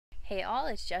Hey all,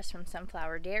 it's Jess from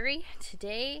Sunflower Dairy.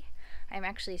 Today I'm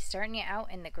actually starting it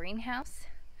out in the greenhouse.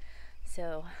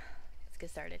 So let's get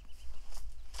started.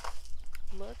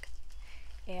 Look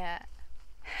at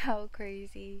how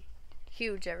crazy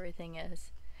huge everything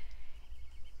is.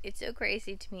 It's so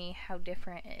crazy to me how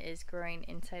different it is growing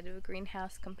inside of a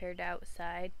greenhouse compared to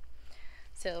outside.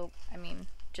 So, I mean,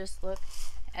 just look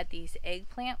at these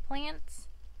eggplant plants.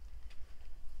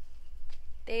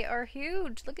 They are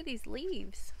huge. Look at these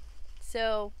leaves.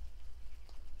 So,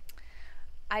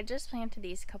 I just planted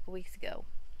these a couple weeks ago,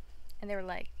 and they were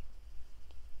like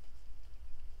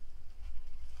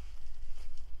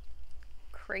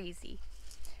crazy.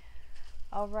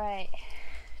 Alright,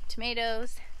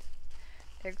 tomatoes,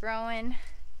 they're growing.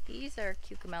 These are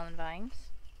cucamelon vines.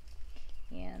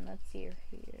 And let's see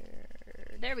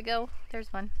here. There we go.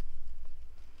 There's one.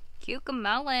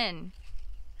 Cucamelon.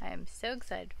 I am so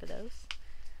excited for those.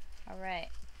 Alright.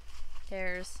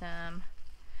 There's some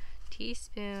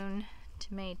teaspoon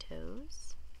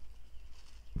tomatoes.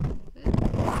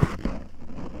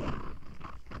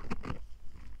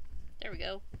 There we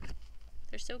go.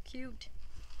 They're so cute.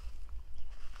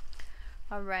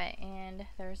 Alright, and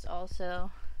there's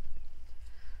also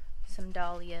some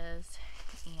dahlias,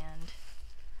 and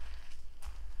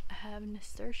I have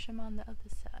nasturtium on the other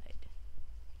side.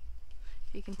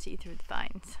 You can see through the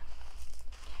vines.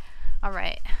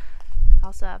 Alright,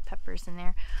 also have peppers in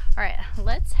there. Alright,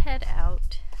 let's head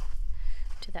out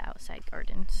to the outside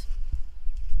gardens.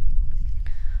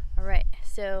 Alright,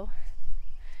 so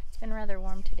it's been rather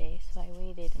warm today, so I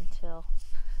waited until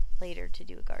later to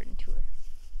do a garden tour.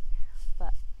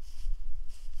 But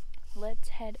let's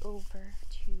head over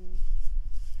to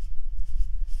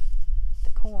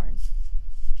the corn.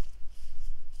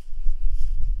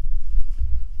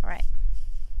 Alright,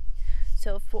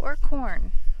 so for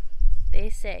corn,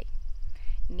 they say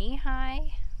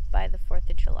knee-high by the 4th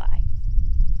of July.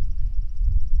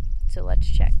 So let's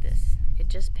check this. It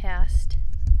just passed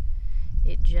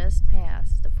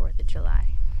the 4th of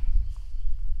July.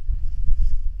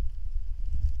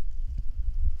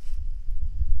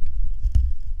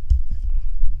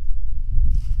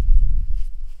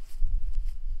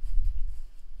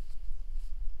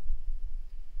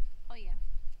 Oh yeah,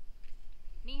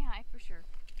 knee-high for sure.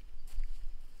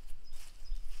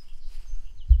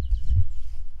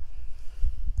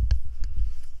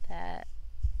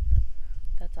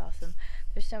 That's awesome.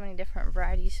 There's so many different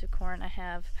varieties of corn. I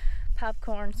have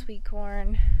popcorn, sweet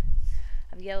corn,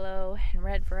 I have yellow and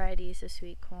red varieties of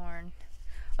sweet corn.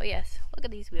 Oh yes, look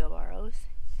at these wheelbarrows.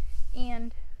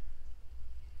 And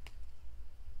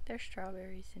there's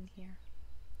strawberries in here.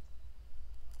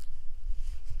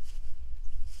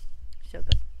 So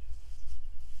good.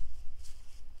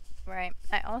 Right,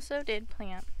 I also did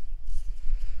plant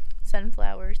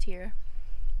sunflowers here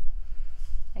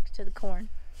next to the corn,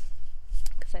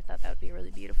 because I thought that would be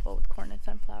really beautiful with corn and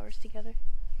sunflowers together.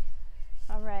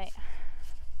 Alright,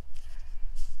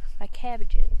 my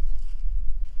cabbages.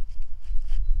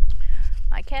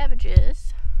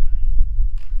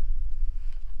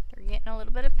 They're getting a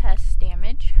little bit of pest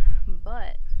damage,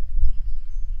 but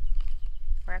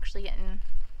we're actually getting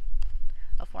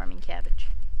a forming cabbage.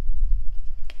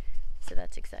 So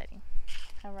that's exciting.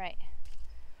 Alright,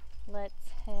 let's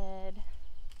head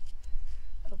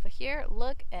over here.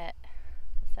 Look at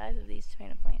the size of these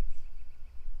tomato plants.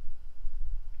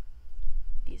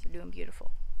 These are doing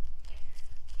beautiful.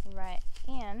 Right,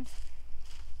 and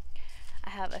I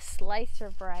have a slicer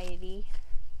variety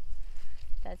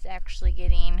that's actually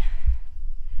getting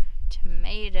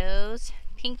tomatoes,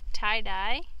 pink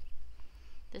tie-dye.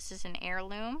 This is an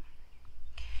heirloom.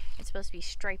 It's supposed to be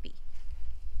stripy.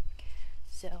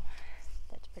 So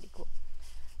that's pretty cool.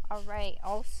 Alright,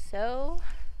 also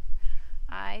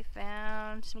I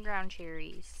found some ground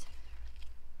cherries.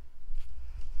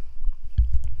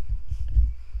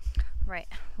 Right,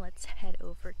 let's head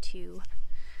over to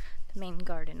the main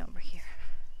garden over here.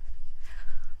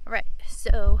 Alright,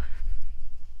 so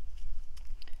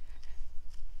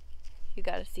you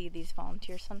gotta see these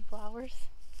volunteer sunflowers.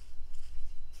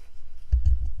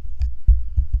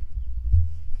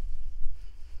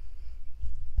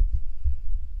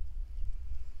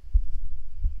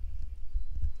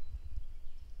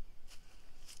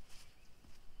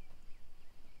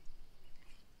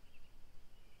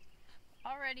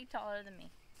 Already taller than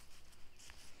me.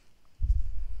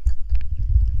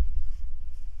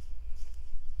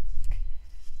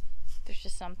 There's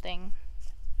just something.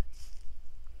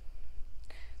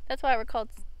 That's why we're called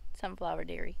Sunflower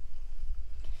Dairy.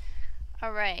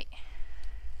 Alright.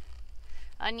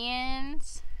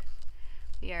 Onions.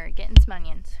 We are getting some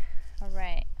onions.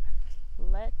 Alright.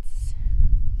 Let's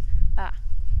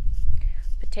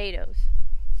potatoes.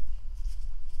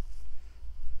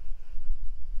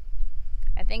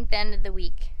 I think the end of the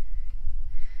week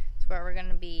is where we're going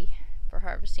to be for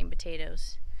harvesting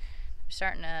potatoes. They're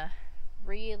starting to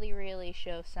really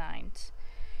show signs,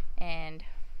 and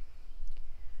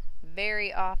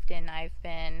very often I've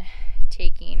been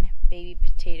taking baby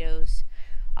potatoes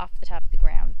off the top of the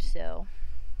ground, so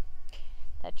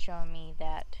that's showing me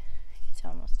that it's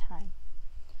almost time.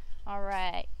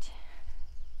 Alright,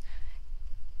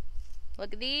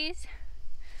 look at these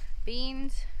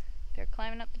beans. They're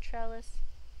climbing up the trellis.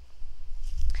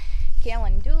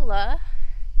 Calendula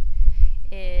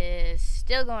is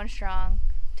still going strong,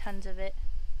 tons of it,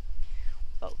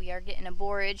 but we are getting a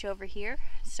borage over here,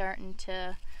 starting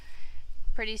to,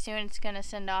 pretty soon it's going to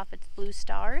send off its blue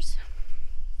stars.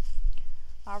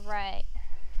 Alright,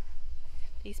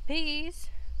 these peas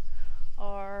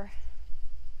are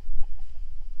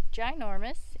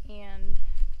ginormous, and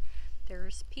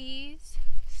there's peas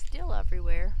still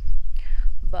everywhere,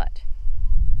 but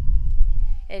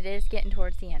it is getting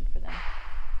towards the end for them.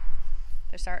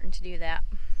 They're starting to do that,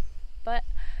 but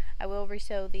I will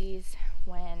resow these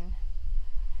when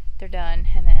they're done,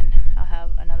 and then I'll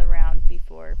have another round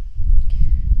before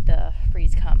the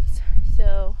freeze comes.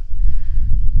 So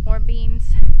more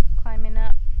beans climbing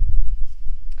up.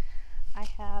 I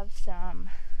have some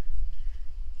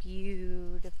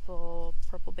beautiful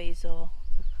purple basil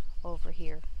over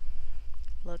here.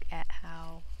 Look at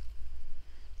how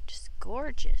just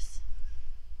gorgeous.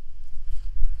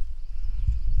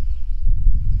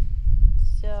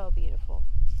 So beautiful.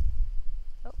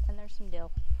 Oh, and there's some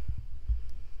dill.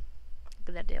 Look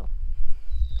at that dill.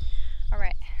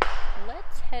 Alright,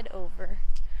 let's head over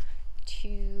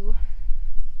to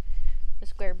the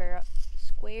square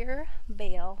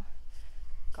bale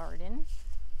garden.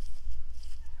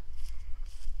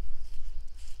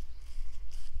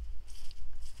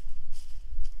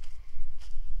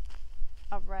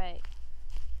 Alright.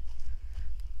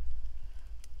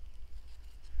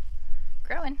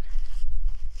 Growing.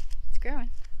 It's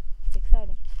growing. It's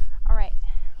exciting. Alright,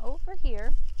 over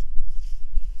here.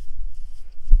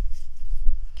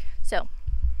 So,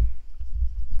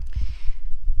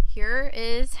 here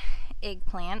is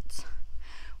eggplants,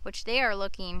 which they are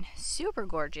looking super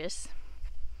gorgeous.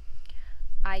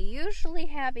 I usually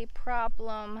have a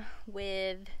problem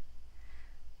with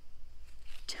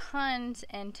tons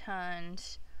and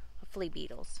tons of flea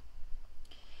beetles,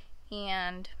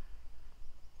 and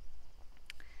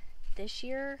this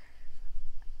year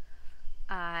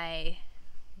I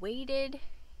waited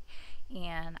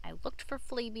and I looked for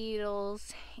flea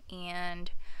beetles,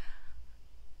 and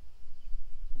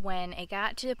when it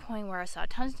got to the point where I saw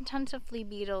tons and tons of flea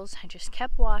beetles, I just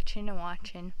kept watching and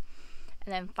watching,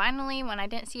 and then finally, when I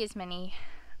didn't see as many,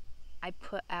 I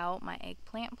put out my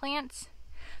eggplant plants.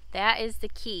 That is the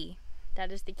key.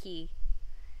 That is the key,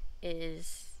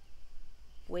 is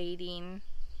waiting,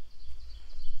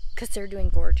 because they're doing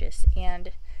gorgeous.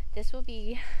 And this will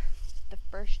be the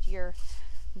first year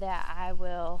that I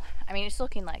will, I mean, it's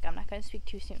looking like, I'm not going to speak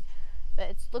too soon, but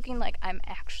it's looking like I'm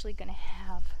actually going to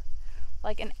have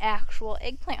like an actual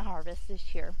eggplant harvest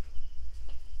this year.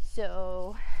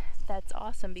 So that's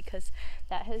awesome, because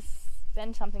that has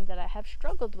been something that I have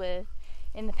struggled with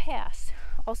in the past.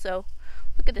 Also,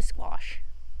 look at this squash.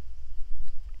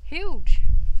 Huge.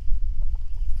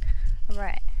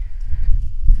 Alright,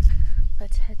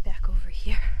 let's head back over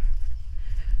here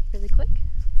really quick.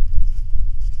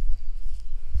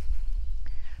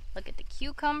 Look at the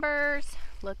cucumbers,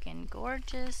 looking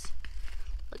gorgeous.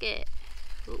 Look at,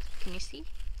 oh, can you see?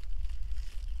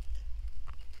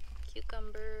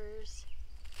 Cucumbers.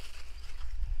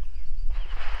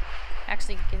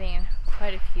 Actually getting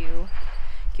quite a few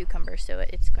cucumbers, so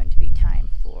it's going to be time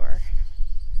for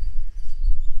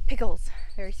pickles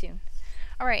very soon.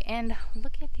 Alright, and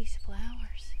look at these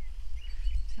flowers.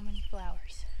 So many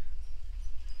flowers.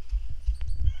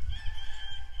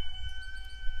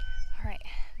 Alright,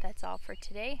 that's all for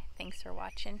today. Thanks for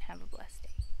watching. Have a blessed day.